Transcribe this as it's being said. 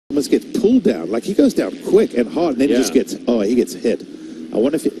almost gets pulled down. Like, he goes down quick and hard, and then he just gets, he gets hit. I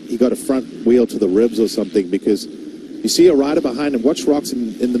wonder if he got a front wheel to the ribs or something, because you see a rider behind him. Watch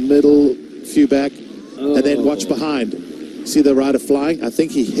roczen in the middle, few back, and then watch behind. See the rider flying? I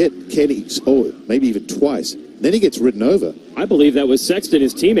think he hit Kenny, maybe even twice. Then he gets ridden over. I believe that was Sexton,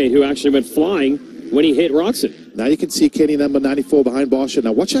 his teammate, who actually went flying when he hit Roczen. Now you can see Kenny number 94 behind Barsha.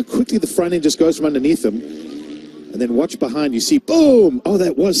 Now watch how quickly the front end just goes from underneath him. And then watch behind. You see, boom! Oh,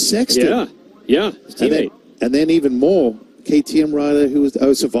 that was Sexton. Yeah, his teammate. And then even more, KTM rider who was,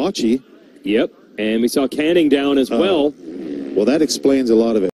 Savachi. Yep, and we saw Canning down as well. Well, that explains a lot of it.